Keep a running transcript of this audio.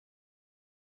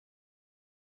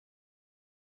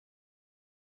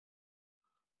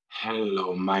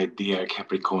Hello, my dear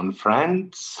Capricorn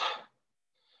friends.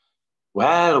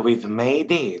 Well, we've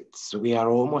made it. We are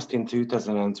almost in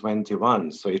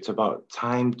 2021, so it's about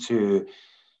time to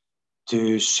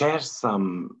share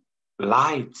some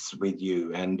lights with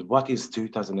you and what is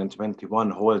 2021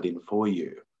 holding for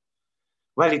you.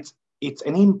 Well, it's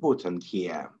an important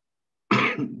year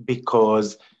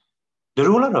because the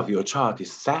ruler of your chart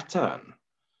is Saturn,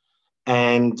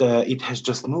 and it has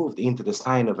just moved into the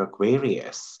sign of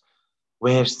Aquarius,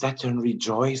 where Saturn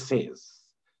rejoices.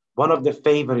 One of the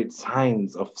favorite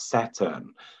signs of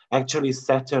Saturn. Actually,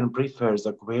 Saturn prefers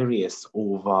Aquarius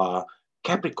over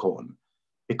Capricorn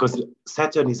because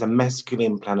Saturn is a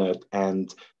masculine planet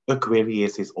and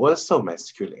Aquarius is also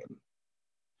masculine.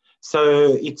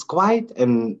 So it's quite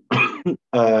a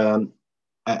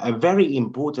very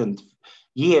important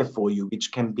year for you,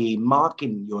 which can be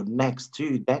marking your next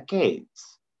 2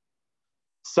 decades.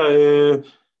 So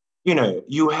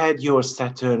you had your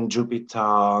Saturn,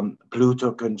 Jupiter,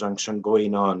 Pluto conjunction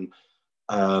going on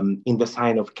in the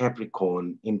sign of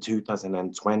Capricorn in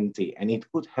 2020, and it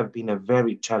could have been a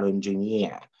very challenging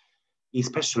year,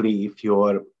 especially if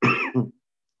your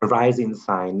rising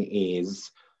sign is,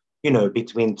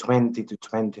 between 20 to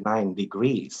 29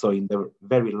 degrees, so in the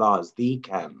very last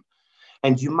decan.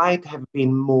 And you might have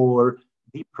been more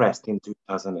depressed in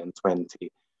 2020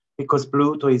 because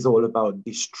Pluto is all about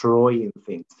destroying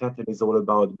things. Saturn is all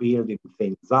about building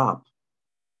things up.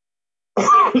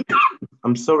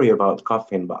 I'm sorry about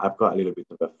coughing, but I've got a little bit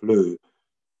of a flu.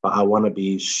 But I want to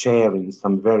be sharing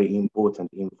some very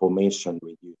important information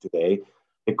with you today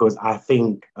because I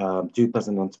think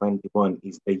 2021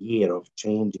 is the year of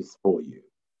changes for you.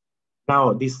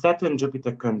 Now, this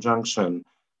Saturn-Jupiter conjunction,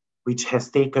 which has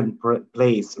taken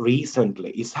place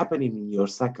recently, is happening in your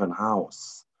second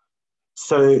house.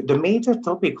 So the major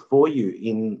topic for you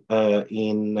in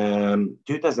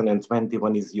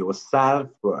 2021 is your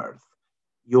self-worth,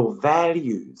 your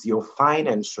values, your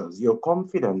financials, your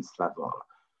confidence level.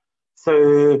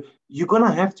 So you're going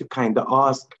to have to kind of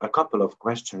ask a couple of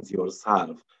questions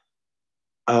yourself.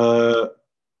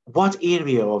 What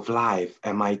area of life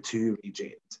am I too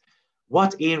rigid?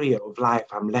 What area of life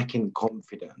I'm lacking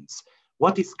confidence?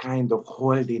 What is kind of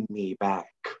holding me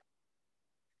back?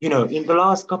 In the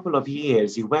last couple of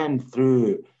years, you went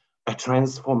through a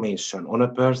transformation on a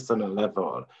personal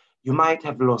level. You might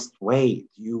have lost weight.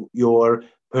 Your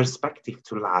perspective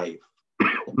to life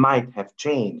might have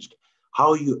changed.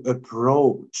 How you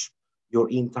approach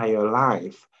your entire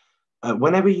life.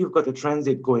 Whenever you've got a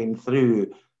transit going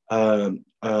through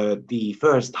the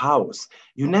first house,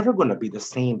 you're never going to be the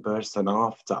same person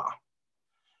after.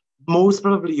 Most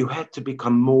probably you had to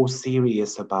become more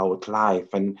serious about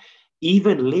life and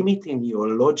even limiting your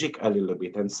logic a little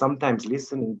bit and sometimes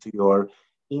listening to your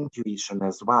intuition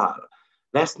as well.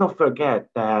 Let's not forget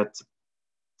that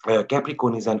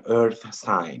Capricorn is an earth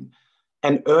sign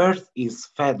and earth is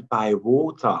fed by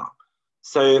water.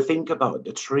 So think about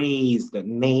the trees, the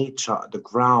nature, the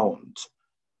ground.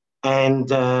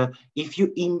 And if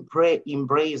you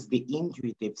embrace the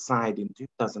intuitive side in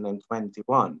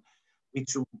 2021,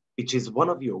 which is one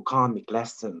of your karmic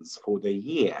lessons for the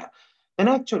year, then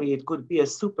actually it could be a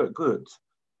super good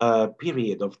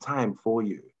period of time for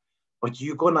you. But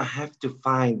you're going to have to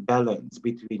find balance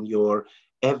between your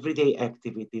everyday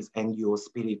activities and your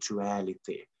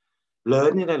spirituality.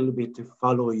 Learning a little bit to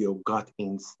follow your gut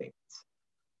instincts.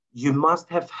 You must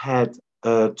have had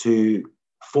to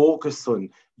focus on,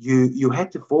 you had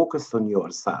to focus on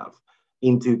yourself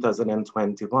in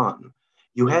 2021.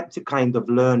 You had to kind of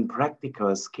learn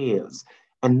practical skills.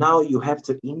 And now you have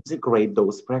to integrate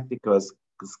those practical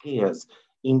skills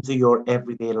into your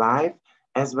everyday life,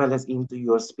 as well as into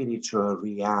your spiritual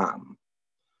realm.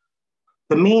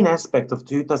 The main aspect of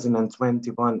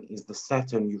 2021 is the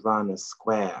Saturn-Uranus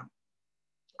square.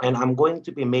 And I'm going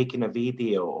to be making a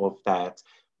video of that,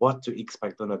 what to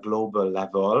expect on a global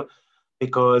level,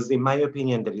 because in my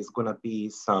opinion, there is going to be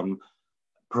some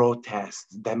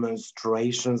protests,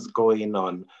 demonstrations going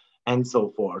on, and so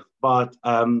forth. But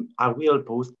I will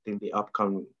post it in the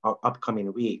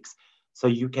upcoming weeks, so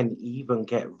you can even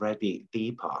get ready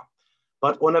deeper.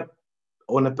 But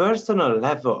on a personal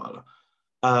level,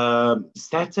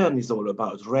 Saturn is all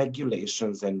about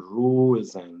regulations and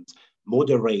rules and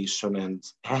moderation and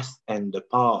test and the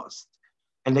past.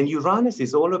 And then Uranus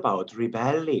is all about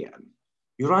rebellion.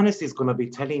 Uranus is going to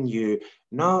be telling you,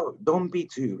 no, don't be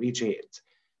too rigid.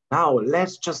 Now,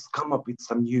 let's just come up with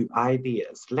some new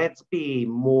ideas. Let's be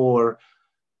more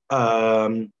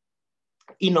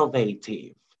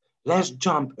innovative. Let's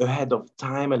jump ahead of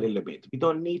time a little bit. We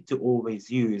don't need to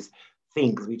always use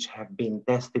things which have been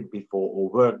tested before or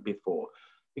worked before.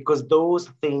 because those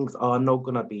things are not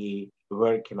going to be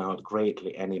working out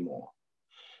greatly anymore.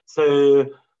 So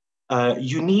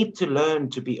you need to learn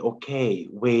to be okay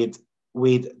with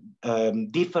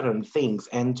different things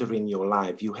entering your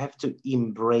life. You have to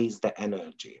embrace the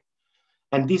energy.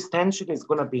 And this tension is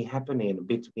going to be happening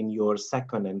between your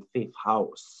second and fifth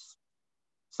house.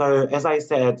 So as I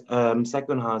said,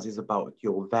 second house is about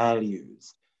your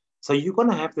values. So you're going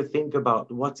to have to think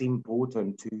about what's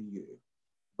important to you.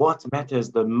 What matters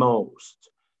the most?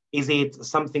 Is it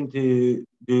something to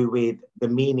do with the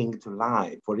meaning to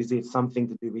life? Or is it something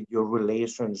to do with your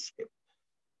relationship?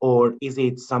 Or is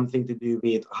it something to do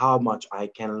with how much I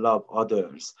can love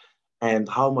others and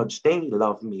how much they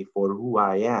love me for who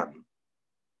I am?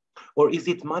 Or is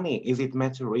it money? Is it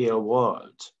material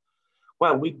world?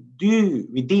 Well, we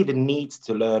did need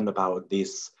to learn about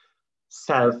this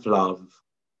self-love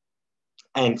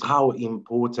and how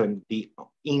important the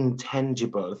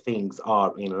intangible things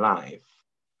are in life.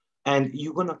 And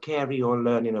you're going to carry on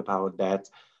learning about that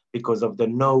because of the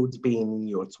nodes being in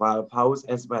your 12th house,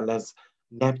 as well as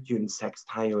Neptune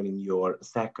sextile in your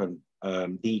second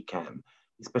decan,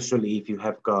 especially if you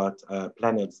have got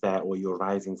planets there or your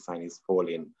rising sign is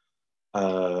falling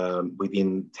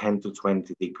within 10 to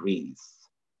 20 degrees.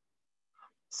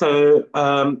 So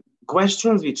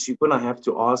questions which you're going to have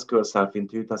to ask yourself in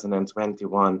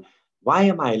 2021, why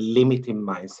am I limiting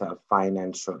myself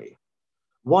financially?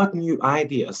 What new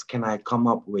ideas can I come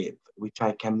up with which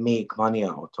I can make money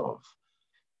out of?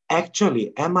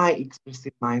 Actually, am I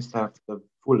expressing myself to the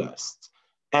fullest?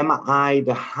 Am I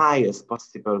the highest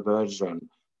possible version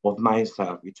of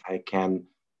myself which I can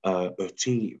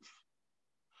achieve?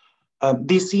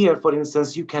 This year, for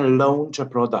instance, you can launch a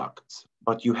product,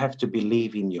 but you have to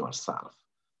believe in yourself.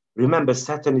 Remember,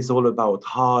 Saturn is all about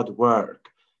hard work,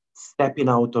 stepping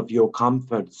out of your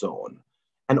comfort zone.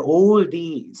 And all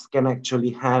these can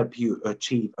actually help you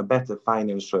achieve a better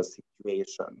financial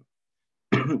situation.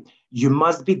 You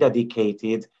must be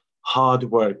dedicated,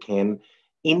 hardworking,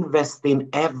 investing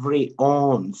every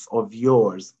ounce of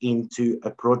yours into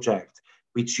a project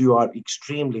which you are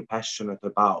extremely passionate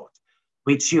about,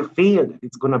 which you feel that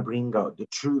it's going to bring out the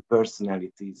true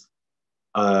personalities,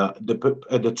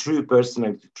 the true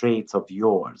personality traits of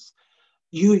yours.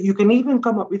 You can even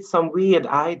come up with some weird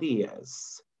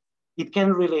ideas. It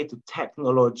can relate to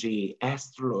technology,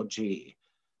 astrology,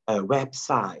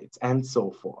 websites, and so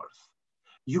forth.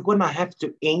 You're going to have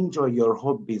to enjoy your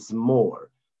hobbies more.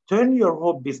 Turn your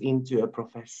hobbies into a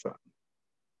profession.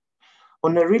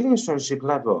 On a relationship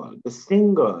level, the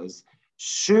singles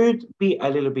should be a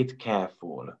little bit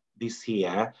careful this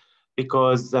year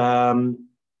because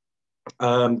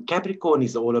Capricorn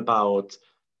is all about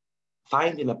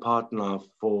finding a partner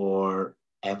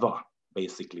forever,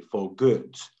 basically, for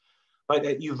good.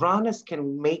 But Uranus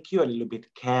can make you a little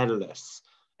bit careless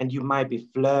and you might be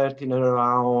flirting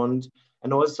around.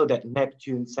 And also that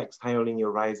Neptune sextile in your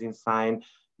rising sign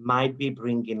might be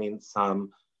bringing in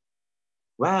some,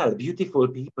 well, beautiful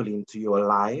people into your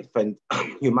life. And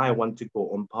you might want to go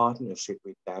on partnership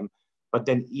with them. But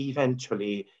then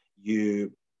eventually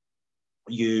you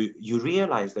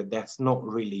realize that that's not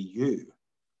really you.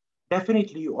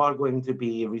 Definitely you are going to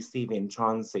be receiving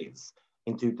chances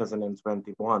in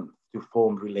 2021 to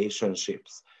form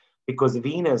relationships because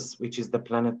Venus, which is the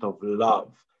planet of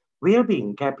love, will be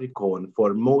in Capricorn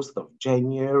for most of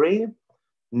January,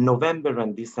 November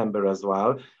and December as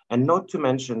well. And not to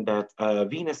mention that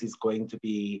Venus is going to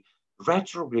be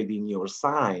retrograde in your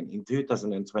sign in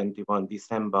 2021,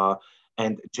 December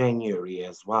and January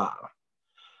as well.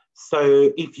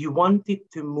 So if you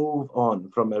wanted to move on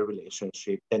from a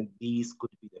relationship, then these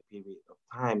could be the period of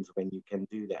times when you can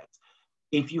do that.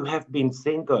 If you have been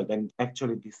single, then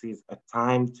actually this is a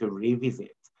time to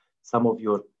revisit some of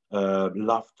your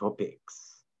love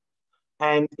topics.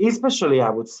 And especially I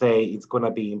would say it's going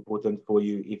to be important for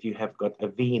you if you have got a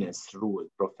Venus ruled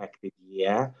profected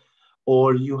year,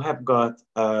 or you have got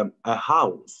a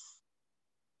house,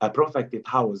 a profected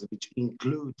house, which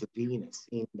includes Venus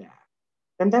in there.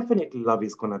 Then definitely love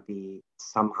is going to be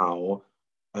somehow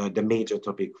the major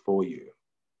topic for you.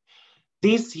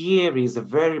 This year is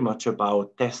very much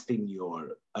about testing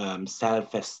your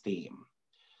self-esteem,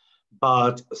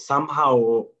 but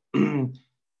somehow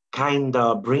kind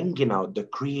of bringing out the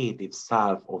creative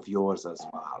self of yours as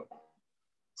well.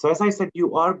 So as I said,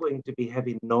 you are going to be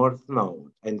having North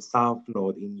Node and South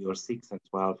Node in your 6th and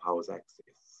 12th house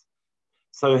axis.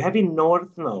 So having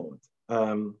North Node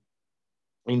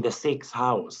in the 6th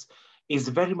house is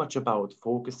very much about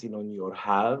focusing on your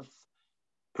health,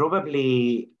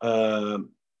 probably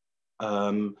coming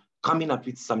up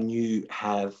with some new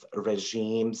health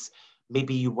regimes,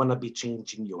 maybe you want to be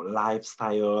changing your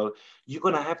lifestyle. You're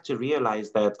going to have to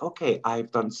realize that, okay,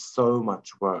 I've done so much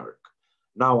work.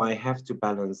 Now I have to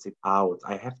balance it out.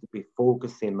 I have to be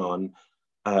focusing on,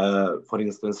 for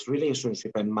instance,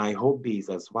 relationship and my hobbies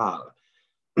as well.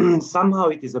 Somehow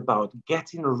it is about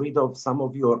getting rid of some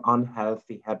of your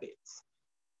unhealthy habits.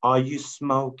 Are you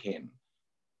smoking?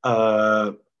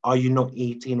 Uh, are you not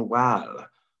eating well?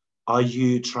 Are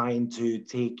you trying to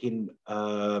take in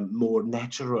more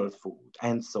natural food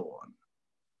and so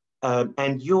on?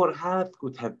 And your health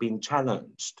could have been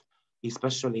challenged,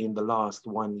 especially in the last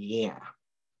 1 year.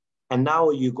 And now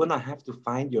you're going to have to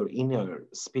find your inner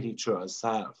spiritual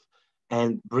self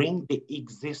and bring the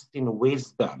existing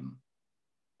wisdom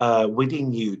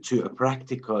within you to a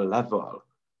practical level,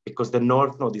 because the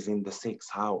North Node is in the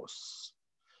sixth house.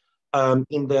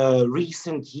 In the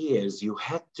recent years, you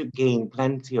had to gain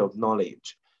plenty of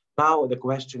knowledge. Now the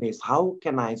question is, how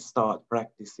can I start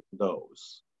practicing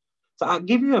those? So I'll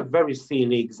give you a very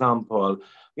silly example.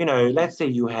 You know, let's say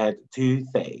you had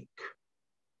toothache,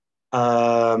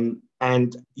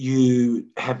 and you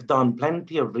have done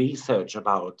plenty of research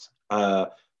about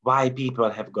why people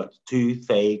have got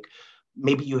toothache.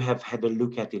 Maybe you have had a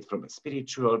look at it from a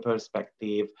spiritual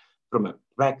perspective, from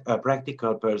a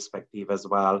practical perspective as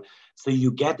well. So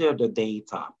you gather the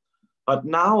data. But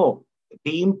now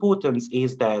the importance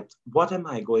is that what am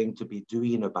I going to be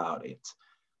doing about it?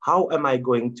 How am I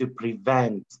going to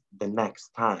prevent the next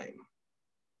time?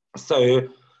 So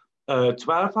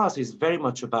 12 hours is very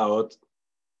much about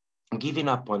giving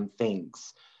up on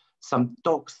things, some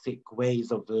toxic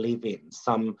ways of living,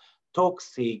 some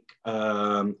toxic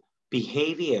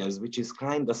behaviors, which is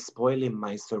kind of spoiling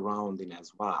my surrounding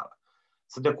as well.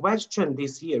 So the question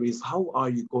this year is, how are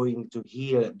you going to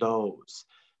heal those?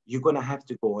 You're going to have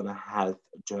to go on a health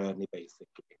journey,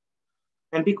 basically.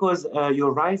 And because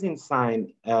your rising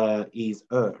sign is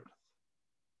Earth,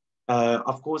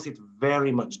 of course, it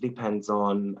very much depends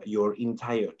on your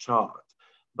entire chart.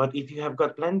 But if you have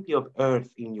got plenty of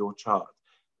Earth in your chart,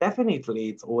 definitely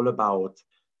it's all about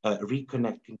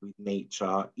reconnecting with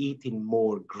nature, eating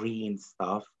more green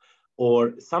stuff,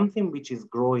 or something which is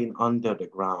growing under the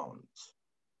ground.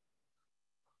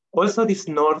 Also, this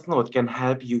North Node can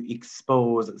help you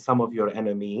expose some of your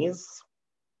enemies.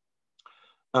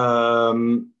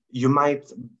 You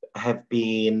might have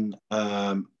been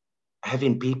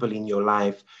having people in your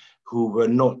life who were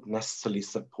not necessarily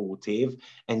supportive,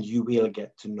 and you will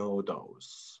get to know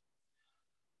those.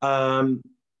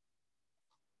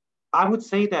 I would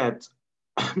say that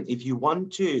if you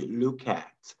want to look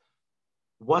at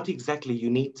what exactly you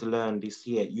need to learn this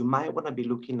year, you might want to be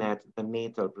looking at the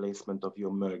natal placement of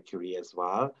your Mercury as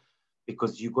well,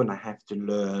 because you're going to have to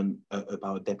learn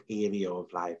about that area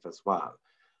of life as well.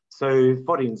 So,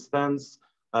 for instance,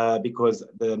 because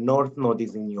the North Node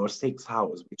is in your sixth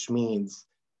house, which means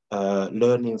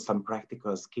learning some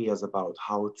practical skills about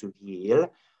how to heal.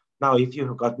 Now, if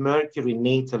you've got Mercury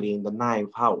natally in the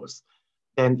ninth house,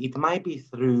 then it might be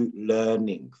through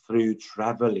learning, through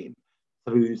traveling,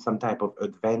 through some type of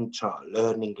adventure,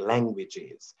 learning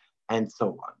languages, and so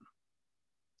on.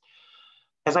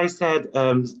 As I said,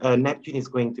 Neptune is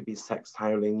going to be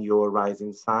sextiling your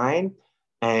rising sign,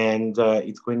 and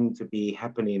it's going to be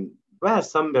happening, well,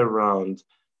 somewhere around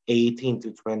 18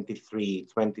 to 23,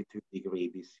 22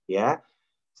 degrees this year.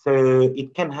 So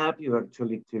it can help you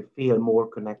actually to feel more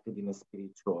connected in a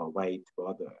spiritual way to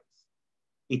others.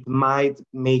 It might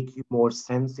make you more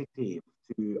sensitive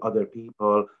to other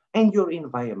people and your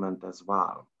environment as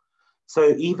well.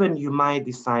 So even you might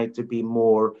decide to be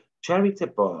more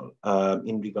charitable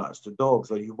in regards to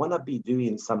dogs, or you want to be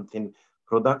doing something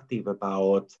productive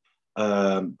about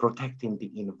protecting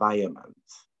the environment.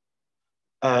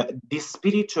 This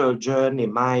spiritual journey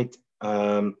might,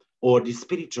 or this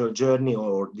spiritual journey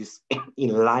or this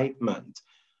enlightenment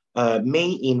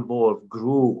may involve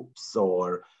groups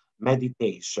or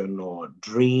meditation or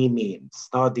dreaming,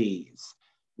 studies,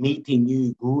 meeting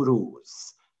new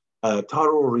gurus,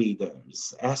 tarot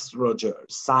readers, astrologers,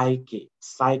 psychics,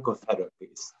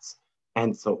 psychotherapists,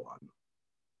 and so on.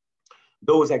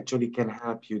 Those actually can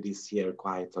help you this year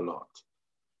quite a lot.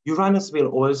 Uranus will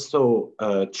also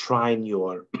trine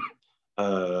your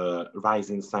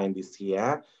rising sign this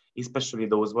year, especially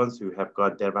those ones who have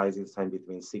got their rising sign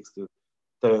between 6 to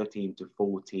 13 to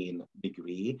 14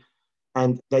 degree.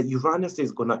 And that Uranus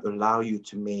is going to allow you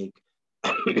to make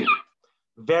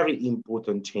very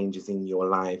important changes in your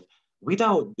life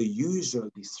without the usual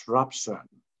disruption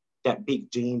that big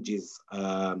changes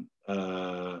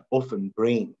often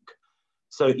bring.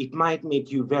 So it might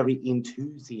make you very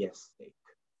enthusiastic.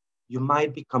 You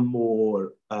might become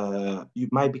more, you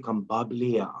might become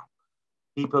bubblier.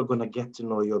 People are going to get to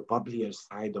know your bubblier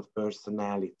side of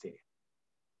personality.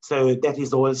 So that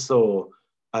is also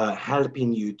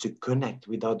helping you to connect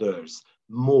with others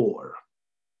more.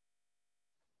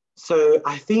 So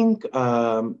I think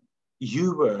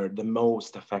you were the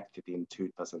most affected in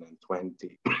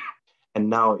 2020. And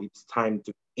now it's time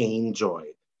to enjoy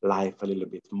life a little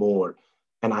bit more.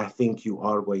 And I think you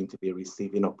are going to be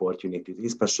receiving opportunities,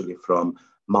 especially from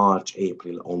March,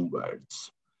 April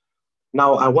onwards.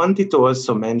 Now, I wanted to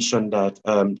also mention that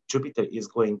Jupiter is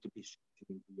going to be shifting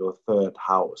into your third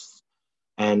house.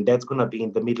 And that's going to be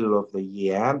in the middle of the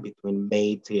year, between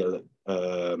May till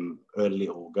early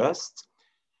August.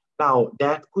 Now,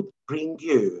 that could bring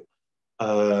you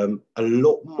a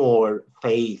lot more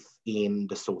faith in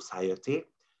the society,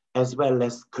 as well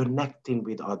as connecting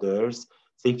with others.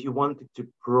 So if you wanted to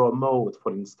promote,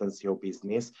 for instance, your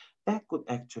business, that could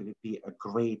actually be a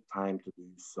great time to do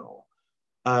so.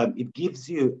 It gives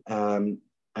you kind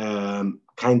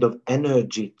of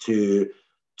energy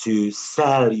to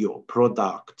sell your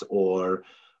product or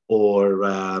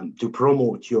to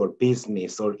promote your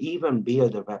business, or even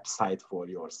build a website for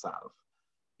yourself.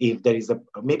 If there is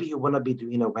maybe you want to be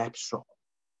doing a web shop,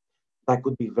 that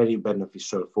could be very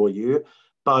beneficial for you.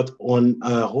 But on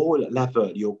a whole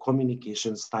level, your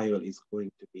communication style is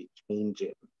going to be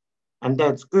changing. And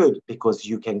that's good because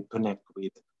you can connect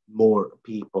with more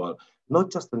people,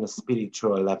 not just on a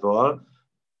spiritual level,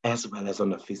 as well as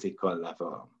on a physical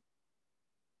level.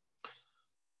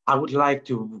 I would like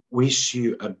to wish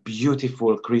you a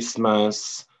beautiful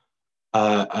Christmas,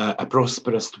 a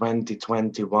prosperous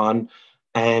 2021.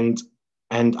 And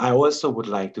I also would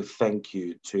like to thank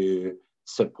you to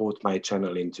support my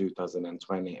channel in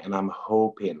 2020. And I'm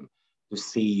hoping to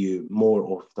see you more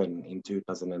often in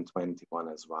 2021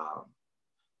 as well.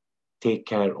 Take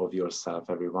care of yourself,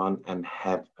 everyone, and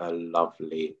have a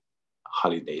lovely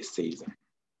holiday season.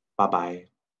 Bye-bye.